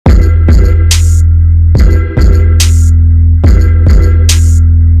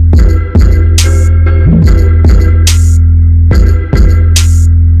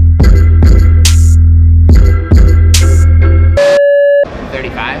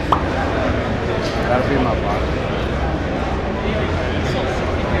That'll be my bottom.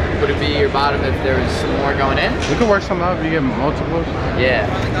 Would it be your bottom if there was some more going in? We could work some out if you get multiples. Yeah.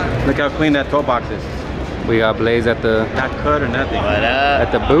 Look how clean that toe box is. We got Blaze at the cut or nothing.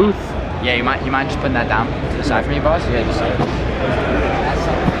 at the booth. Yeah, you mind just putting that down to the side for me, boss? Yeah, just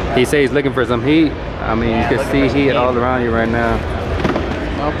He says he's looking for some heat. I mean, you can see heat all around you right now.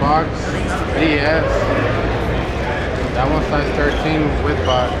 No box. DS. That one's size 13 with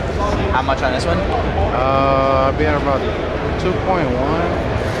box. How much on this one? I'll be at about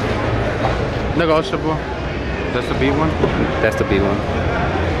 2.1. Negotiable. That's the B one? That's the B one.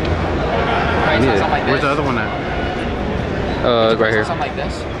 Right, so something like this. Where's the other one at? Right here. Something like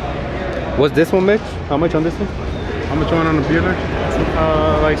this. What's this one, Mitch? How much on this one? How much on the Bueller?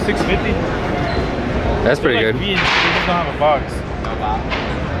 Like 650. That's pretty good. We just don't have a box. No box.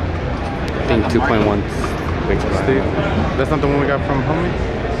 I think 2.1. That's not the one we got from Homie?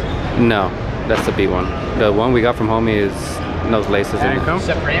 No, that's the B one. The one we got from Homie is those laces. Did it come?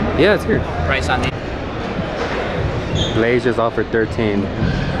 Supreme? Yeah, it's here. Price on these. Blaze just offered 13.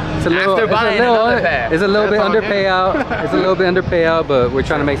 It's a little, After buying another pair. It's a little bit That's under all good. payout. It's a little bit under payout, but we're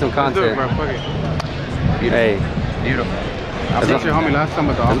trying to make some Let's do it, content. bro. Fuck it. Hey, Beautiful. I sent your homie last time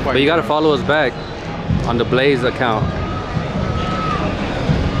with the off-white. but you gotta follow us back on the Blaze account.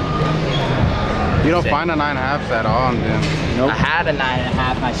 You don't find a 9.5s at all on them. Nope. I had a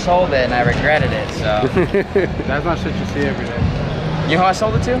 9.5 and I sold it and I regretted it, so. That's not shit you see every day. You know who I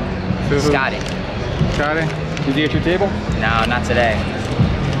sold it to? To who? Scotty. Scotty? Is he at your table? No, not today.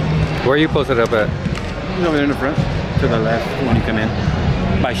 Where are you posted up at? He's over there in the front. To the left when you come in.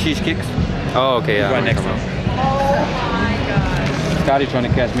 By Sheesh Kicks. Oh, okay, yeah. Right next to him. Scotty trying to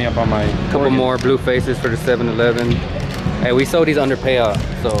catch me up on my Couple more blue faces for the 7-Eleven. Hey, we sold these under payout,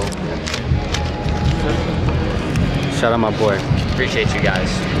 so shout out my boy. Appreciate you guys.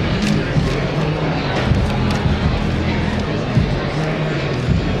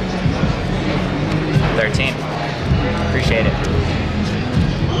 $13. Appreciate it.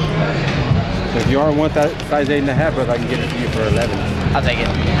 If you are one size 8.5, but I can get it to you for 11. I'll take it.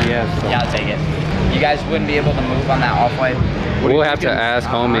 Yes. So. Yeah, I'll take it. You guys wouldn't be able to move on that off-white? We'll have to ask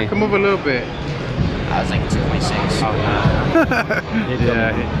I Homie. can move a little bit. I was thinking 2.6.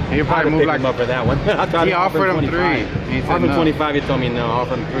 Yeah, he'll probably move like him up for that one. he offered him 3. He said Offered no. 25, he told me no.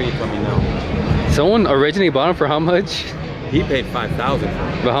 Offered him 3, he told me no. Someone originally bought them for how much? He paid 5,000 for it.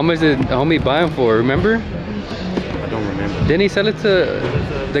 But how much did Homie buy them for? Remember? I don't remember. Didn't he sell it to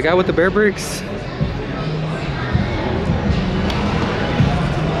the guy with the bear bricks?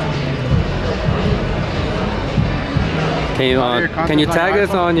 Can you tag us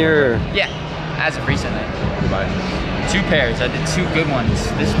on your? Yeah, as of recently. 2 pairs. I did 2 good ones.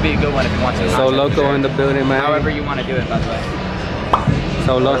 This would be a good one if you want to. So loco in the building, man. However you want to do it, by the way.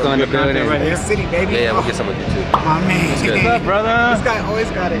 So loco in the building. Right here. City, baby. Yeah, we'll get some with you too. My man. What's up, brother? This guy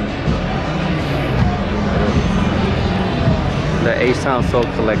always got it. The H-Town Soul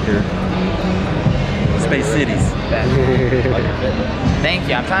Collector. Space Cities. Thank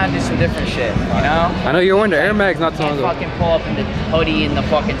you. I'm trying to do some different shit, you know? I know you're wearing the Air Max not too long Can't ago. fucking pull up in the hoodie and the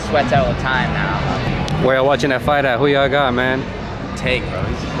fucking sweats all the time now. Where y'all watching that fight at? Who y'all got, man? Take, bro.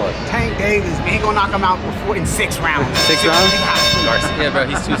 Tank Davis, we ain't gonna knock him out before in 6 rounds. 6 rounds? Yeah, bro.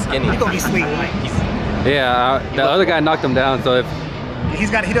 He's too skinny. He's gonna be sweet. Like, Yeah, the other guy knocked him down, so if he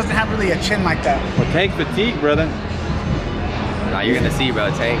doesn't have really a chin like that. Well, Tank fatigue, brother. Nah, you're gonna see, bro.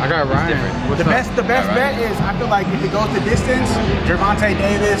 Tank. I got Ryan. What's The up? best bet is, I feel like if it goes the distance, Gervonta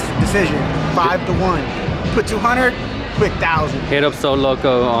Davis decision 5-1. Put 200, quick 1,000. hit up So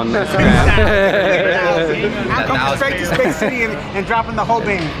Loco on Instagram. I'm coming straight to Space City and dropping the whole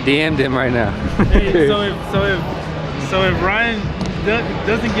band. DM'd him right now. Hey, so if Ryan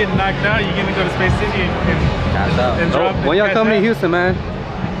doesn't get knocked out, you're gonna go to Space City and drop. When y'all coming to Houston, man?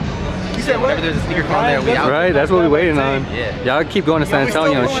 You said what? Whenever there's a sneaker con there, we out. Right, that's what we're waiting on. Yeah. Y'all keep going to San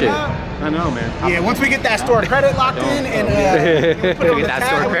Antonio and shit. I know, man. Yeah, once we get that store credit locked in and put it on Get the that tab,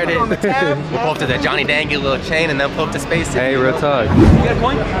 store put it credit. on the tab. We'll pull up to that Johnny Dang, get a little chain, and then pull up to Space City. Hey, real talk. You got a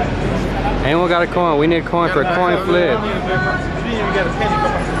coin? Anyone got a coin? We need a coin for a coin flip.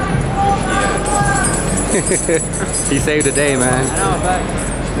 He saved the day, man.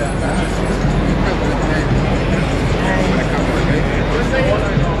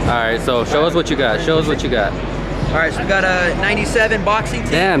 Alright, so show us what you got. Show us what you got. All right, so we got a 97 boxing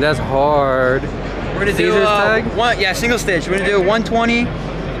tee. Damn, that's hard. We're gonna do Caesar's tag? single stitch. We're gonna do a 120.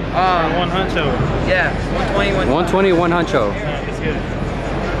 One huncho. Yeah, 120, 120, one huncho. Yeah, that's good.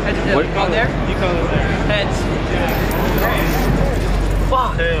 Heads or tails? What? You call it there? You call it there. Heads.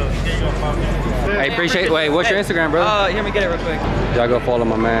 Fuck. Hey, appreciate. Wait, what's your Instagram, bro? Let me get it real quick. Y'all go follow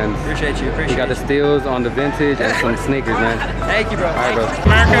my man. Appreciate you. He got the steals on the vintage and some sneakers, man. Thank you, bro. All right, bro.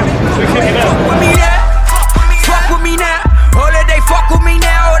 America, we cooking up.